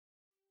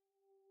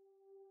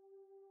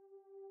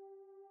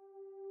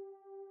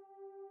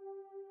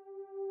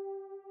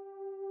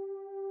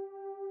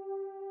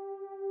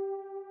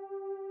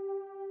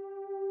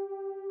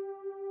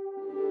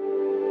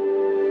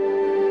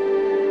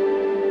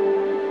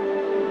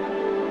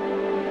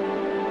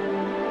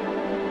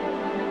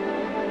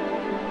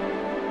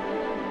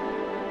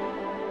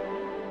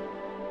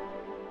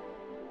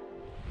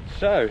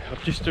So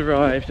I've just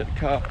arrived at the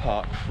car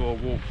park for a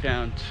walk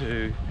down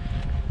to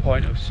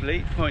Point of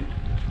Sleet. Point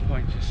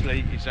of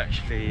Sleet is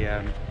actually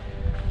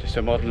just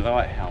a modern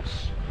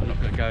lighthouse. I'm not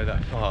going to go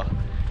that far.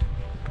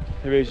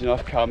 The reason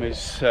I've come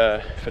is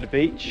for the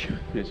beach.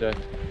 There's a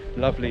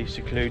lovely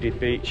secluded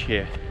beach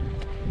here,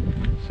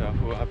 so I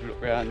thought I'll have a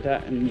look around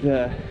that and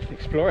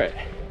explore it.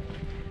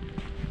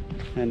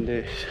 And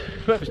the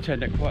weather's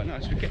turned out quite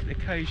nice. We get the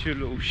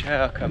occasional little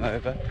shower come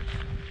over.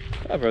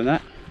 Other than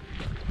that,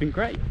 it's been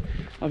great.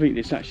 I think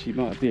this actually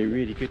might be a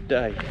really good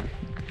day.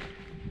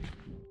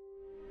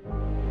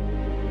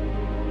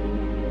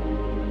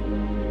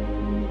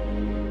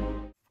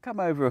 Come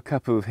over a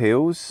couple of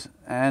hills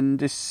and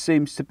this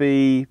seems to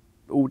be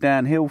all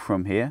downhill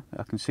from here.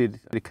 I can see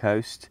the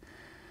coast,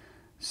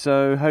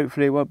 so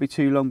hopefully it won't be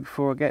too long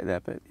before I get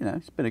there, but you know,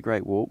 it's been a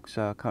great walk,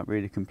 so I can't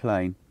really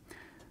complain.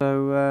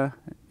 So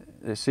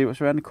let's see what's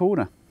around the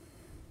corner.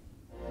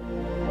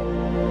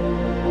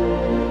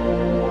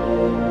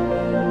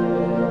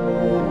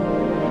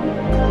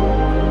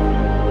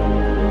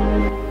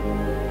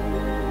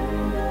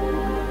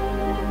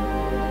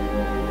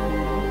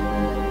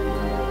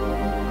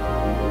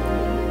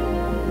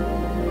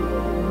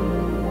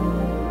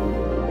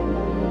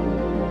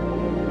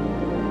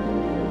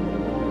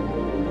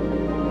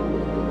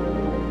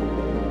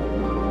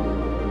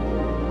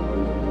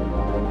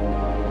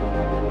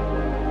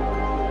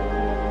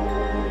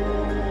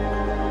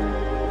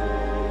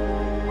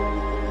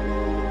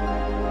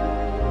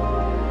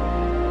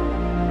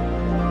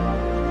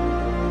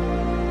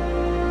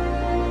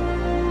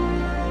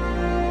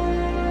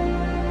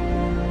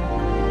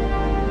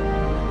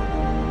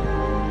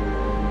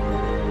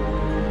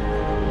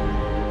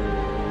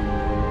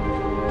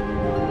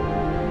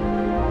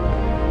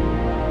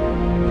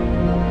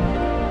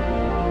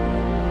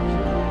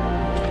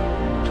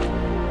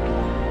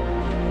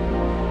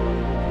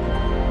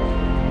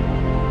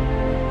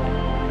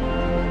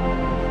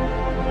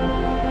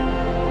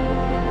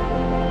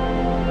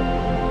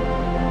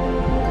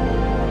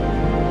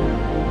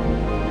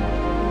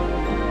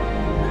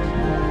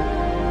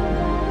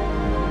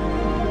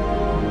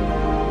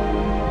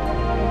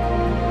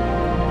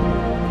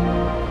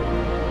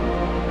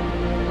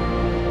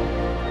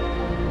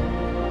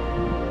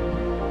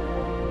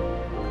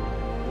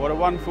 What a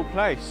wonderful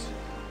place,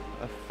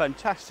 a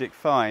fantastic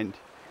find,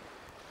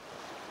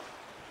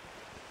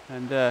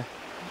 and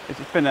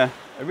it's been a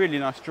really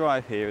nice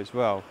drive here as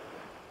well.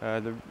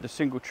 The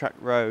single track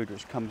road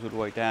which comes all the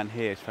way down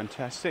here is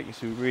fantastic. It's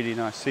some really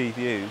nice sea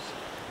views,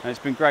 and it's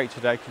been great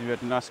today because we've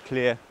had a nice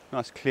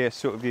clear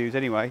sort of views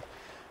anyway.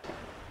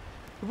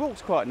 The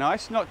walk's quite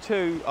nice, not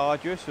too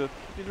arduous, a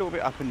little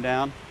bit up and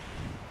down,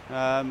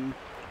 a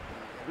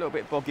little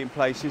bit boggy in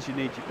places, you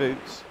need your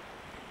boots.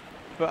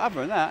 But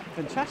other than that,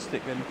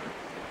 fantastic. And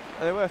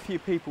there were a few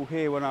people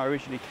here when I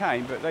originally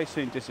came, but they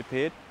soon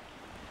disappeared.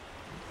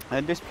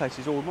 And this place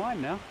is all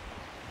mine now.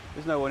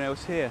 There's no one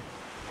else here.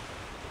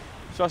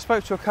 So I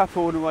spoke to a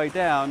couple on the way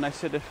down. They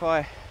said it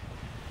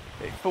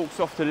forks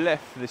off to the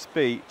left for this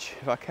beach.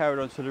 If I carried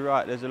on to the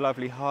right, there's a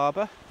lovely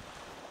harbour.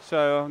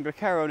 So I'm going to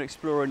carry on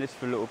exploring this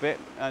for a little bit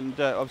and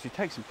obviously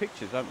take some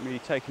pictures. I haven't really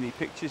taken any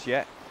pictures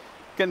yet.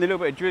 Getting a little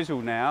bit of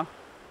drizzle now.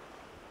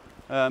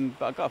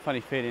 But I've got a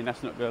funny feeling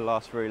that's not going to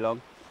last very long.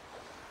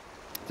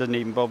 Doesn't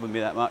even bother me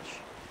that much.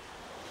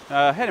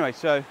 Anyway,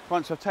 so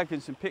once I've taken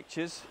some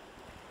pictures,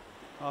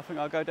 I think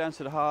I'll go down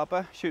to the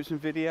harbour, shoot some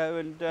video,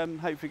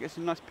 and hopefully get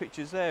some nice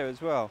pictures there as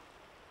well.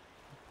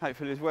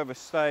 Hopefully the weather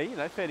stay, you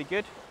know, fairly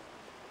good,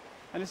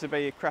 and this will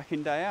be a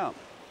cracking day out.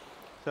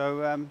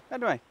 So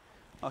anyway,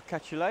 I'll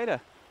catch you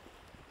later.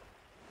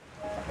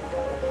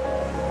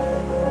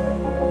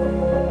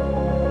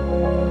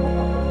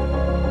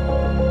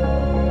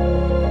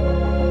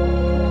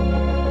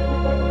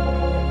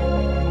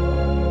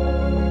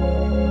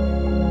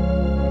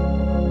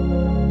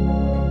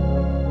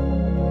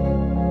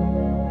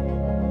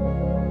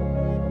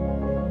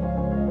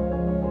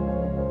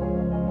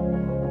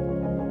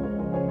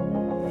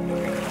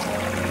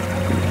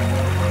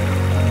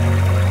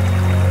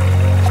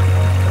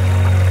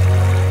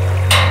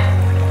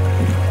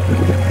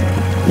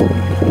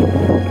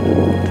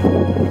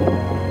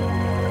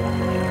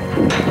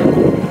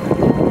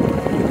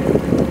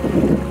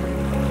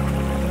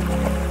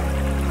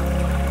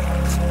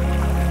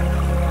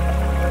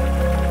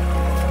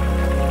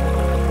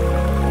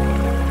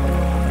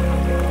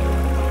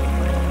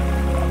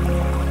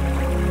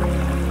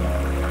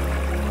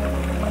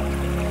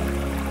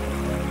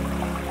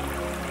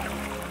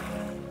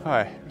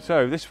 Hi,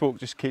 so this walk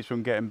just keeps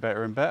on getting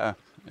better and better.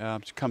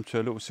 I've just come to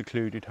a little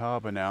secluded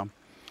harbour now. I'm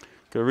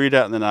going to read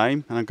out the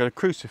name and I'm going to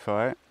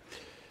crucify it.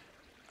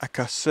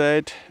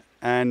 Secluded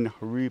and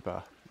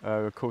Harbour.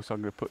 Of course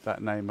I'm going to put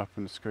that name up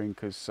on the screen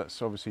because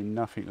that's obviously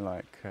nothing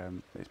like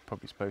it's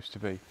probably supposed to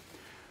be.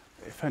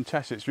 It's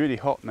fantastic, it's really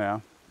hot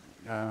now.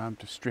 I'm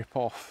to strip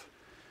off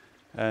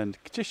and the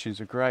conditions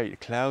are great,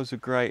 the clouds are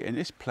great, and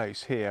this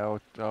place here,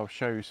 I'll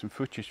show you some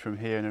footage from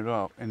here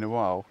in a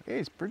while. It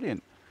is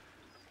brilliant.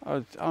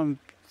 I'm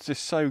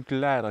just so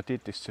glad I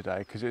did this today,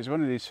 because it was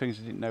one of these things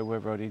I didn't know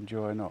whether I'd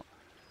enjoy or not.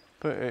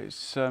 But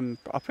it's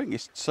I think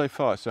it's so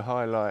far it's the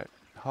highlight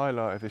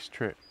of this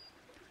trip.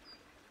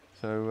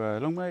 So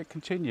long may it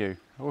continue.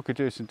 All I could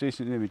do is some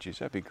decent images,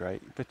 that'd be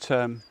great. But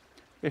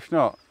if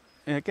not,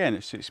 again,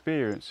 it's an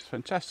experience, it's a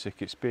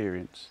fantastic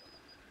experience.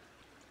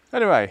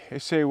 Anyway,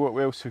 let's see what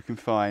else we can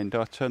find.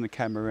 I'll turn the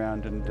camera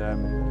around and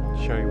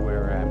show you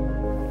where I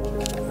am.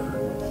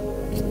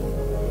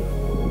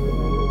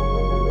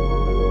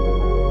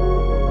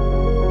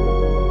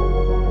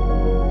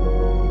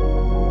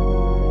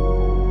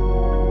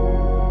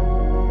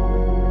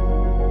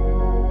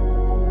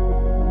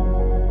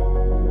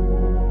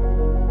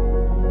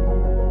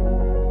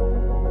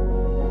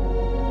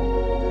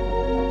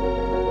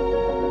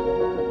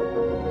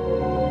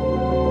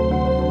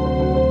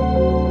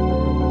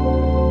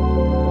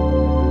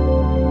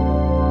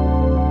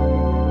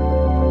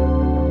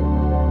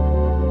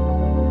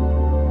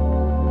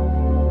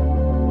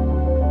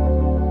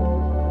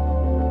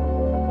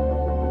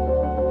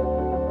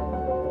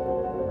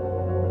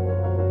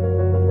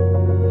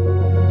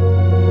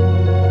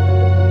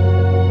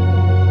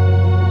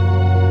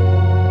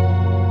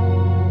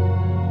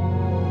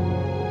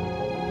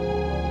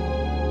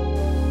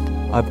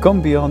 I've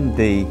gone beyond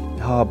the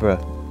harbour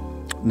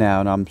now,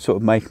 and I'm sort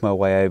of making my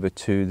way over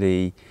to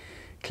the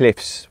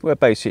cliffs where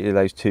basically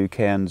those two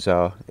cairns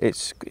are.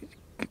 It's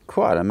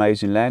quite an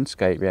amazing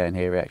landscape around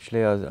here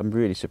actually. I'm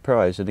really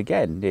surprised, and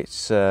again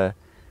it's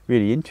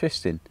really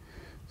interesting.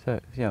 So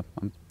yeah,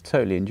 I'm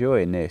totally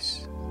enjoying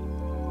this.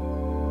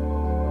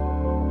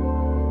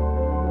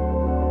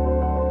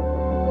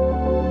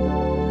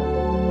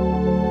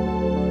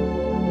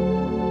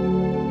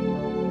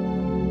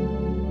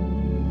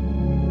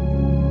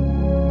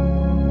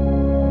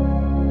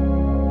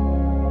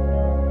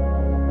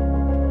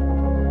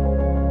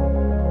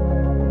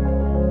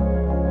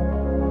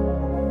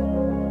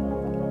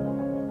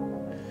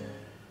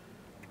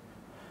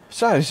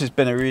 So this has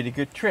been a really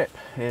good trip.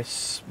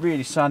 It's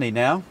really sunny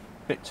now,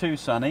 a bit too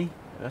sunny,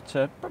 but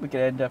probably going to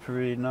end up a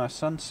really nice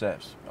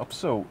sunset of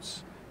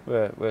sorts.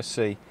 We'll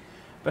see.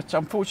 But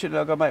unfortunately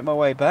I've got to make my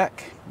way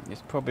back.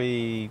 It's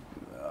probably,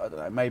 I don't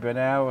know, maybe an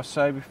hour or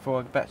so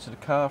before I get back to the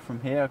car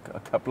from here.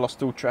 I've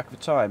lost all track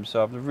of time,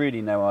 so I've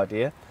really no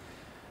idea.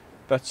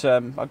 But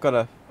I've got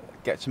to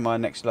get to my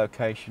next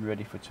location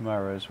ready for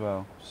tomorrow as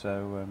well.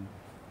 So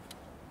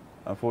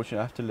unfortunately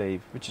I have to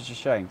leave, which is a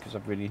shame because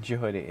I've really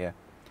enjoyed it here.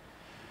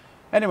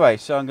 Anyway,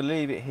 so I'm going to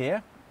leave it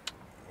here.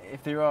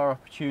 If there are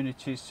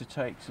opportunities to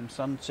take some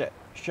sunset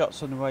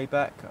shots on the way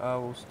back, I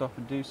will stop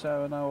and do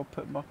so, and I will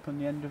put them up on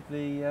the end of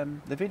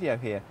the video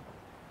here.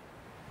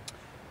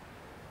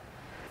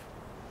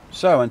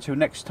 So until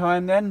next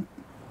time then,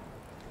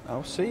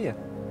 I'll see you.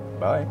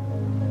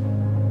 Bye.